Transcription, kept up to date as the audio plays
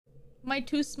Am I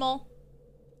too small?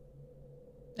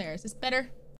 There, is this better?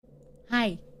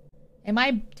 Hi. Am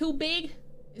I too big?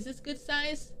 Is this good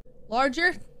size?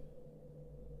 Larger?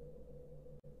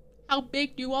 How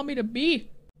big do you want me to be?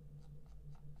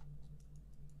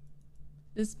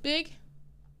 This big?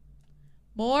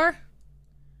 More?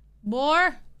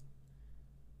 More?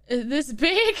 Is this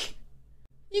big?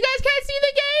 You guys can't see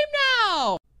the game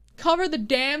now! Cover the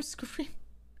damn screen.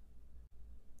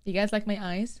 You guys like my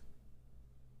eyes?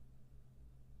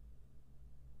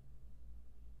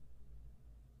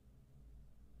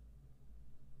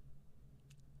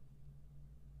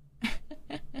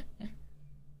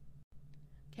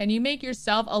 Can you make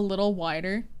yourself a little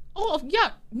wider? Oh,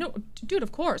 yeah. No, dude,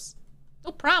 of course.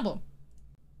 No problem.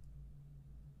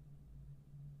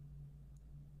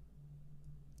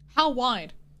 How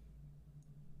wide?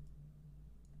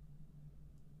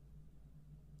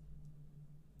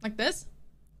 Like this?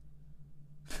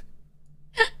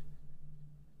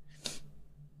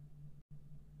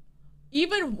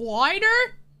 Even wider?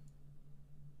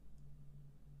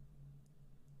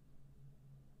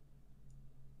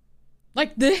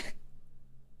 Like this?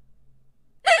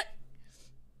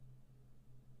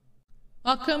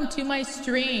 Welcome to my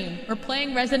stream. We're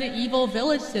playing Resident Evil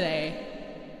Village today.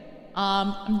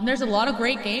 There's a lot of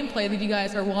great gameplay that you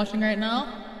guys are watching right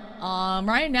now.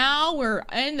 Right now we're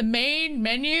in the main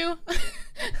menu.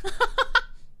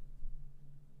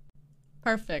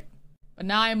 Perfect. But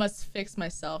now I must fix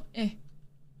myself.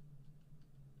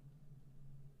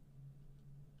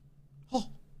 Oh,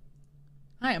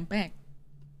 I am back.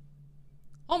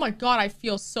 Oh my god, I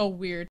feel so weird.